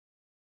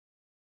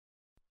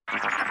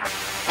HT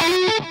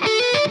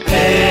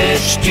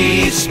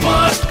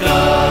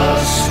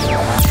Smartcast.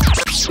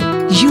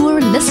 You are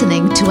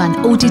listening to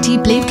an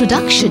OTT Play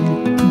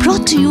production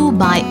brought to you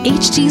by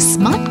HT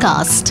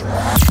Smartcast.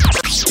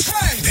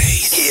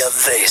 Hear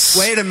this.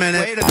 Wait a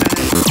minute.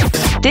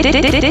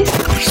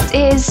 This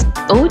is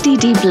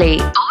OTT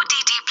Play.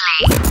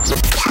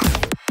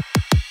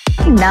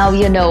 Now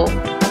you know.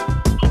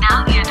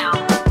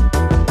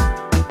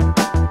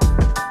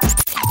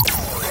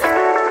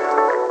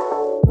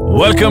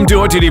 Welcome to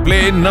OTT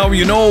Play. Now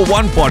you know,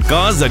 one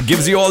podcast that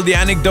gives you all the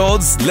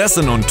anecdotes,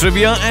 lesson on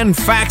trivia and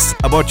facts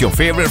about your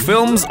favorite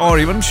films or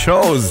even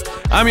shows.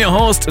 I'm your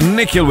host,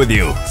 Nikhil with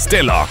you.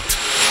 Stay locked.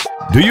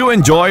 Do you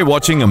enjoy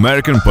watching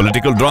American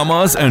political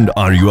dramas and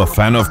are you a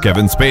fan of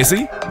Kevin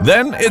Spacey?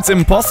 Then it's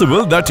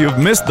impossible that you've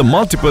missed the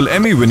multiple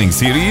Emmy-winning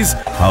series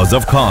House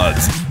of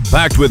Cards.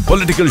 Packed with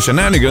political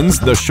shenanigans,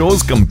 the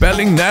show's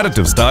compelling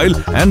narrative style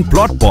and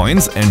plot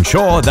points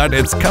ensure that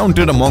it's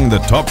counted among the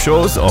top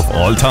shows of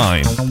all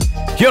time.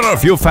 Here are a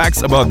few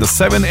facts about the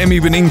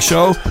 7-Emmy-winning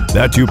show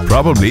that you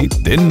probably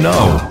didn't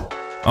know.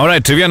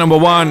 Alright, trivia number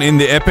 1. In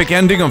the epic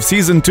ending of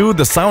season 2,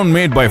 the sound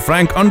made by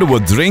Frank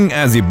Underwood's ring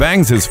as he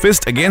bangs his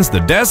fist against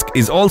the desk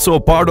is also a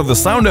part of the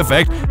sound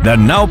effect that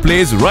now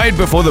plays right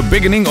before the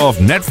beginning of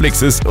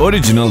Netflix's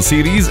original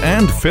series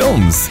and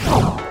films.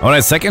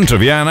 Alright, second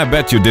trivia, and I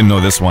bet you didn't know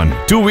this one.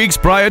 2 weeks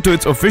prior to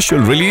its official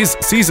release,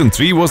 season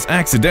 3 was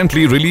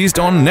accidentally released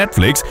on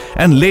Netflix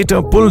and later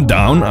pulled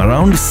down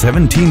around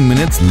 17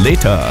 minutes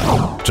later.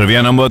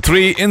 Trivia number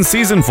 3. In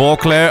season 4,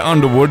 Claire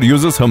Underwood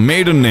uses her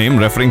maiden name,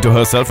 referring to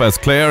herself as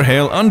Claire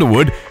Hale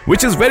Underwood,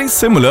 which is very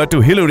similar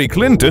to Hillary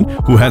Clinton,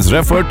 who has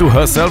referred to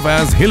herself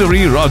as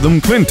Hillary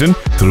Rodham Clinton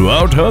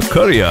throughout her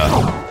career.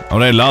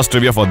 Alright, last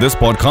trivia for this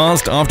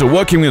podcast. After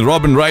working with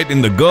Robin Wright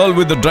in The Girl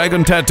with the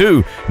Dragon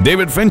Tattoo,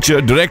 David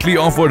Fincher directly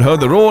offered her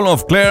the role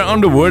of Claire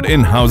Underwood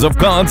in House of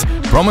Cards,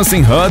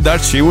 promising her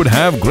that she would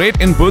have great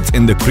inputs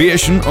in the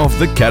creation of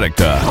the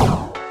character.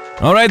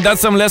 Alright, that's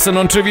some lesson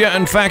on trivia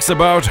and facts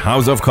about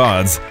House of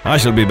Cards. I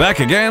shall be back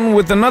again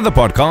with another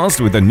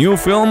podcast with a new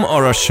film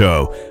or a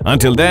show.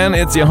 Until then,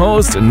 it's your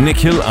host,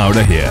 Nikhil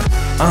outta here.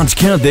 Aaj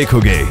kya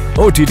dekhoge?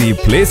 OTT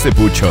Play se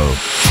poocho.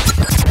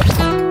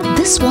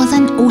 This was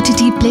an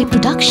OTT Play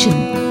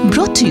production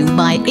brought to you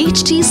by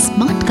HT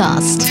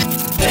Smartcast.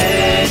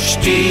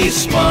 HT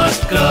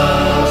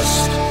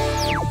Smartcast.